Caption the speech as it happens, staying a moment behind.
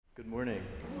Good morning.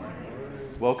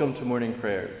 Welcome to morning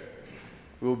prayers.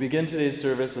 We will begin today's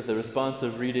service with a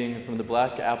responsive reading from the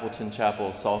Black Appleton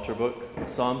Chapel Psalter Book,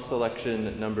 Psalm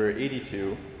selection number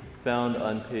 82, found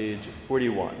on page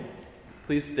 41.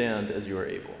 Please stand as you are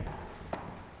able.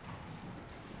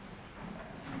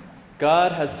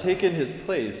 God has taken his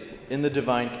place in the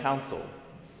divine council.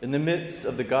 In the midst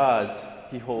of the gods,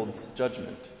 he holds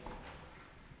judgment.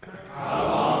 How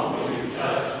long will you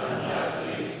judge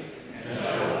unjustly and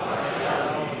show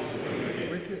partiality to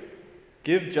the wicked?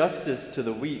 Give justice to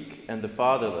the weak and the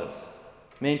fatherless.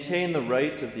 Maintain the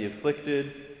right of the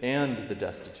afflicted and the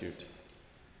destitute.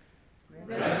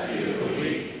 Rescue the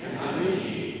weak and the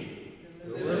needy.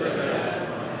 Deliver them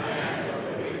from the hand of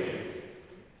the wicked.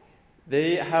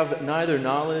 They have neither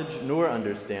knowledge nor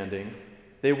understanding.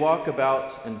 They walk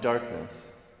about in darkness.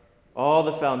 All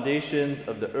the foundations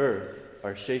of the earth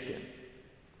are shaken.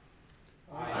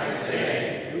 I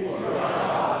say, you are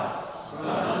gods,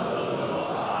 sons of the Most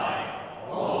High,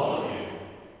 all of you.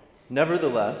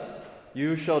 Nevertheless,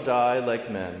 you shall die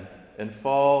like men and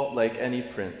fall like any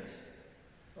prince.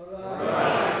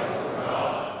 Arise, O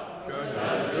God,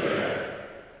 judge the earth,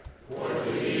 for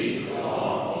to thee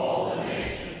belong all the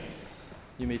nations.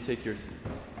 You may take your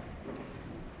seats.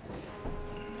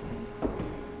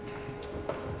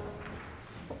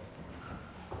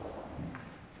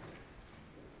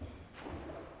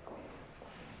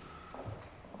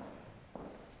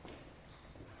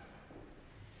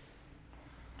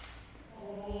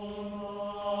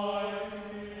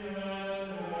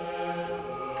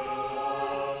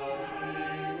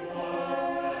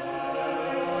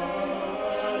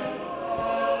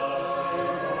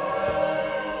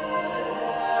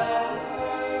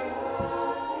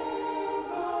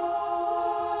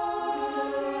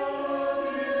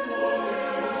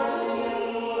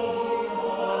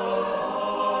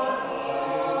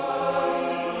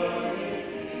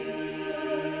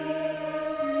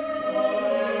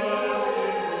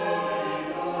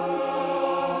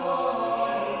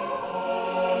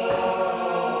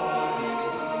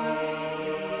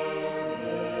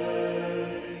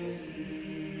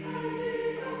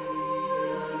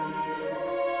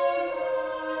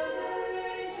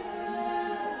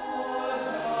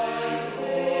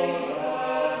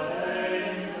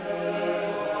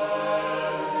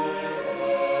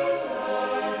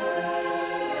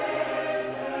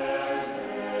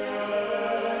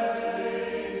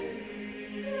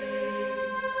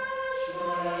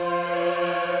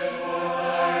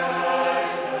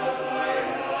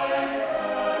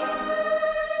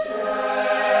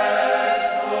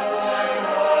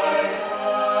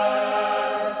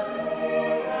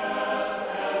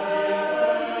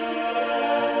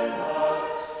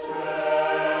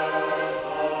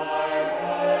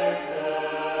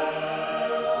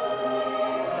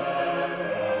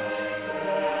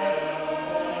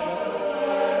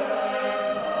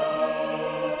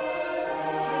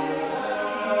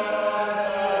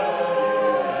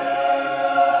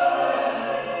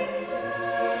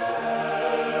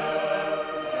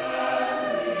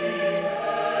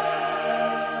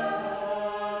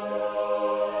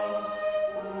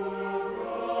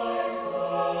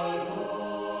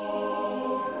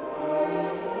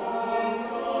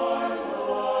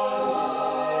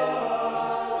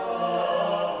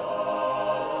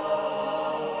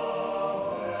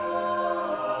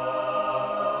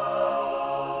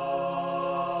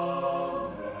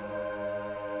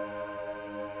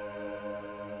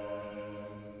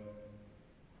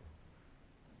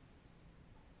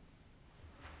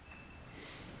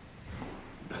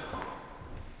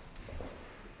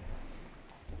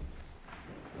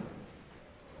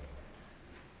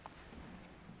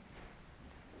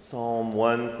 Psalm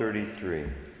 133.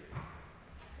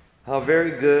 How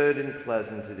very good and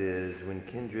pleasant it is when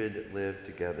kindred live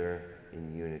together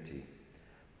in unity.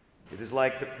 It is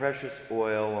like the precious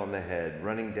oil on the head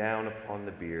running down upon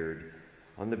the beard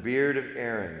of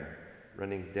Aaron,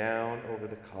 running down over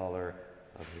the collar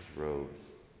of his robes.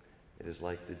 It is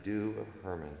like the dew of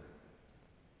Hermon,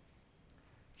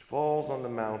 which falls on the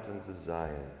mountains of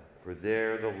Zion, for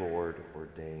there the Lord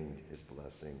ordained his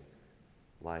blessing,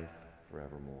 life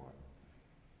forevermore.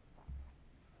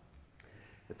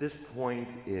 At this point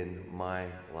in my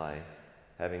life,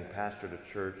 having pastored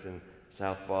a church in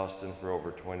South Boston for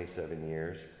over 27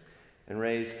 years and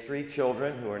raised 3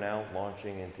 children who are now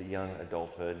launching into young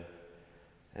adulthood,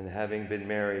 and having been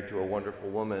married to a wonderful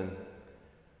woman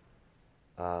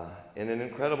in an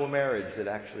incredible marriage that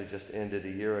actually just ended a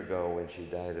year ago when she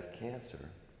died of cancer,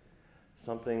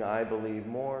 something I believe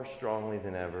more strongly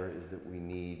than ever is that we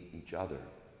need each other.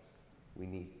 We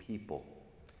need people.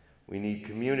 We need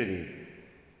community.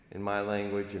 In my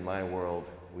language, in my world,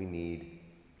 we need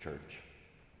church.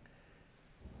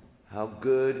 How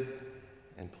good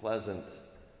and pleasant,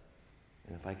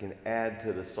 and if I can add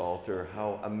to the Psalter,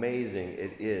 how amazing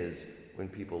it is when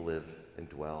people live and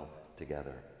dwell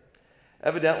together.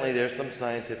 Evidently, there's some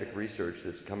scientific research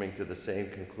that's coming to the same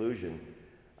conclusion.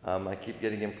 I keep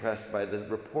getting impressed by the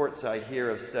reports I hear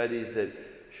of studies that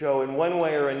show in one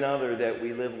way or another that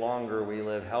we live longer, we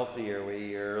live healthier,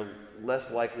 we are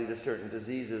less likely to certain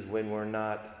diseases when we're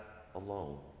not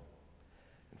alone.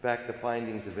 In fact, the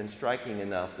findings have been striking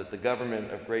enough that the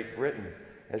government of Great Britain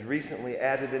has recently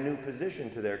added a new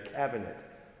position to their cabinet,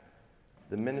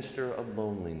 the Minister of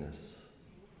Loneliness,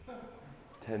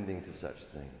 tending to such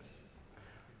things.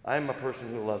 I'm a person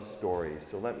who loves stories,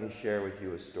 so let me share with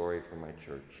you a story from my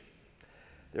church.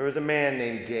 There was a man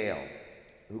named Gail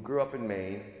who grew up in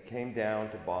Maine, came down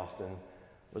to Boston,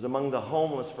 was among the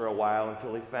homeless for a while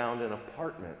until he found an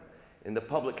apartment in the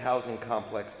public housing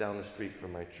complex down the street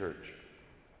from my church.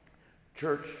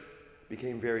 Church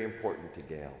became very important to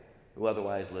Gail, who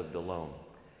otherwise lived alone.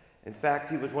 In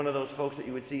fact, he was one of those folks that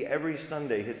you would see every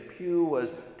Sunday. His pew was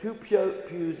two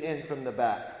pews in from the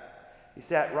back. He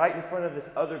sat right in front of this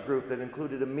other group that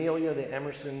included Amelia, the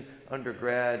Emerson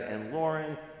undergrad, and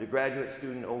Lauren, the graduate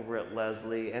student over at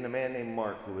Leslie, and a man named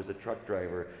Mark, who was a truck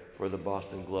driver for the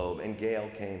Boston Globe, and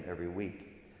Gail came every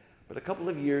week. But a couple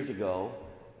of years ago,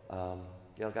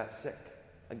 Gail got sick,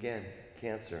 again,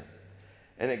 cancer.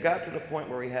 And it got to the point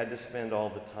where he had to spend all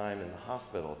the time in the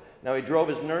hospital. Now, he drove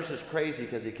his nurses crazy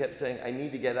because he kept saying, I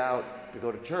need to get out to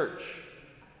go to church.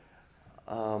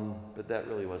 But that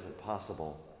really wasn't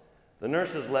possible. The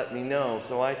nurses let me know,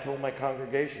 so I told my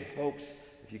congregation, folks,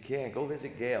 if you can, go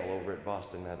visit Gail over at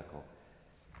Boston Medical.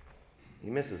 He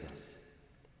misses us.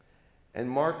 And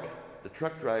Mark, the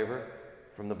truck driver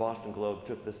from the Boston Globe,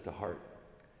 took this to heart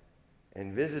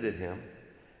and visited him.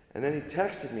 And then he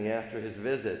texted me after his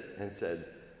visit and said,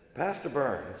 Pastor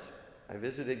Burns, I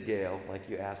visited Gail like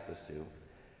you asked us to.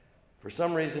 For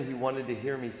some reason, he wanted to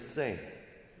hear me sing.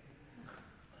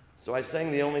 So I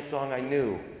sang the only song I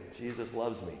knew, Jesus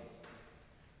Loves Me.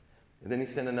 And then he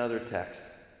sent another text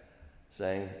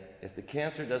saying, if the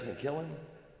cancer doesn't kill him,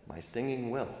 my singing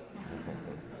will.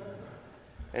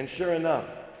 And sure enough,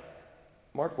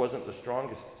 Mark wasn't the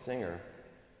strongest singer.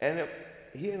 And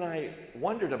he and I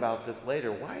wondered about this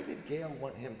later. Why did Gail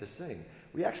want him to sing?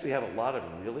 We actually have a lot of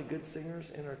really good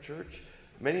singers in our church,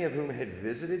 many of whom had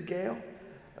visited Gail.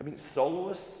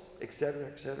 Soloists, etc.,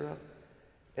 etc.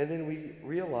 And then we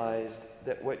realized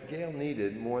that what Gail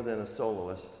needed more than a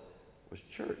soloist was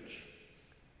church.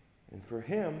 And for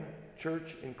him,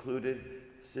 church included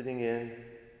sitting in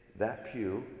that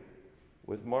pew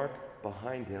with Mark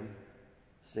behind him,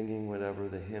 singing whatever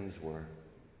the hymns were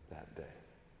that day.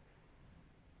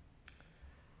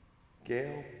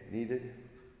 Gail needed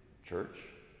church.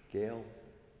 Gail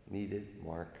needed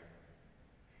Mark.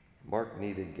 Mark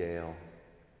needed Gail.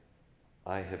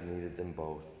 I have needed them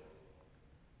both.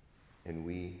 And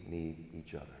we need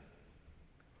each other.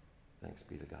 Thanks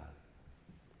be to God.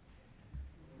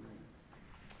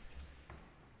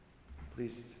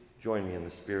 Please join me in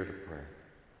the spirit of prayer.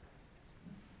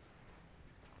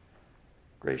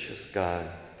 Gracious God,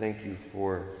 thank you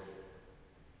for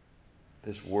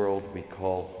this world we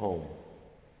call home.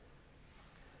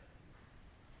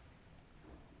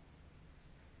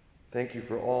 Thank you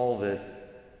for all that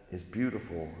is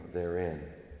beautiful therein.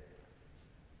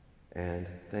 And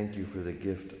thank you for the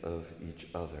gift of each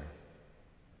other.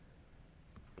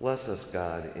 Bless us,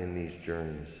 God, in these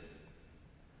journeys.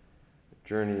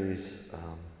 Journeys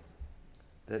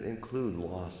that include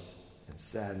loss and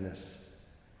sadness,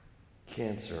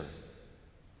 cancer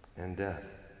and death.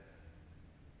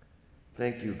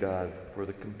 Thank you, God, for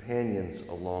the companions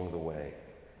along the way.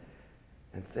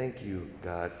 And thank you,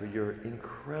 God, for your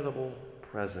incredible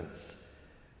presence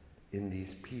in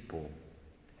these people,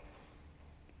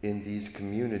 in these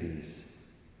communities,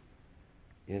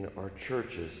 in our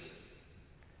churches,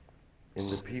 in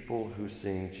the people who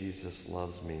sing Jesus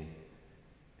Loves Me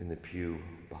in the pew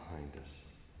behind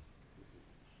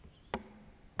us.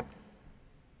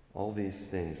 All these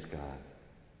things, God,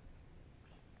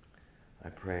 I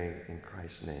pray in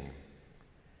Christ's name.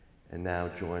 And now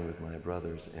join with my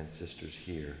brothers and sisters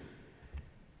here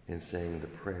in saying the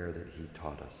prayer that he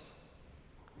taught us.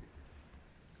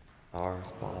 Our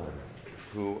Father,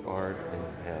 who art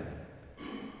in heaven,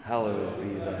 hallowed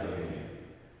be thy name.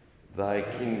 Thy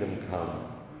kingdom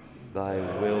come, thy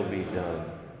will be done,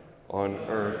 on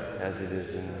earth as it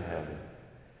is in heaven.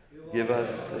 Give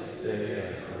us this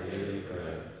day our daily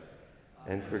bread,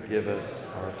 and forgive us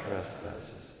our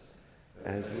trespasses,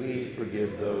 as we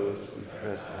forgive those who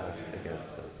trespass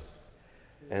against us.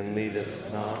 And lead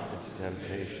us not into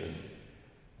temptation,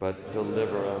 but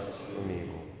deliver us from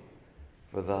evil.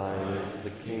 For thine is the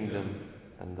kingdom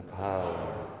and the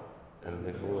power and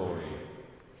the glory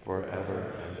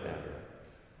forever and ever.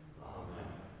 Amen.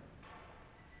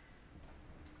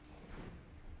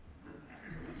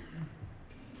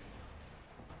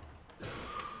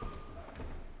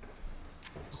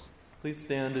 Please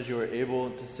stand as you are able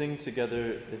to sing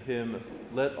together the hymn,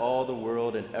 Let All the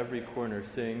World in Every Corner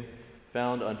Sing,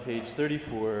 found on page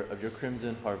 34 of your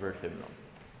Crimson Harvard hymnal.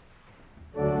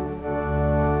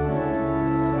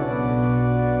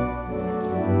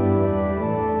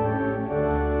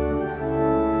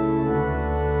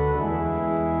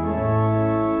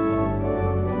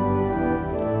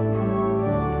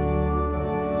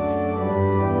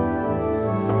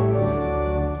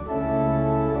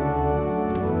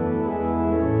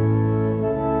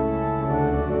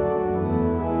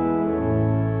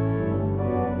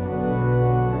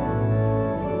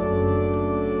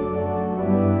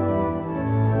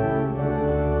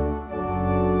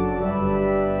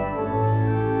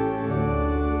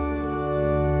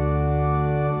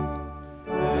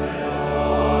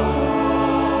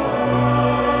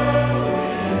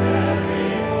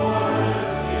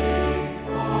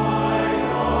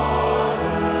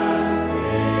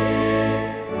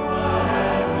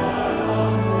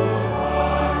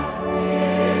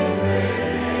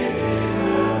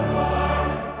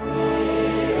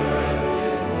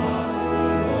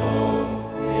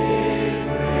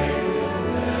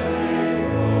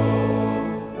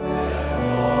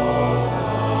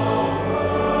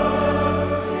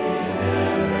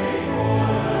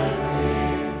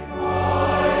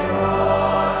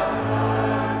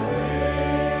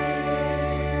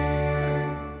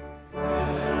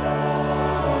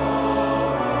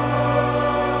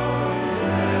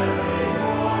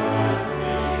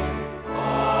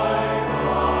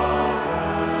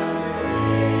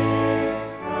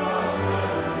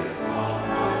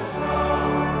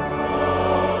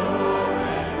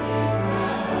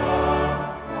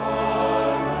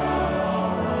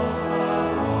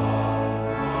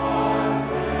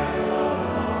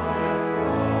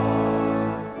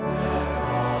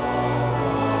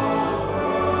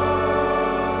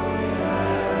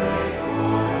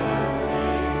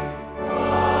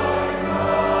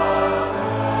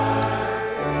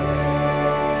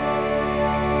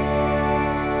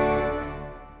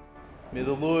 May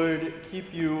the Lord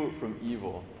keep you from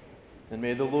evil, and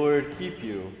may the Lord keep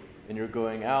you in your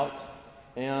going out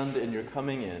and in your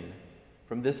coming in,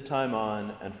 from this time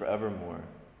on and forevermore.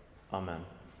 Amen.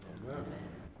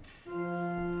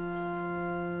 Amen.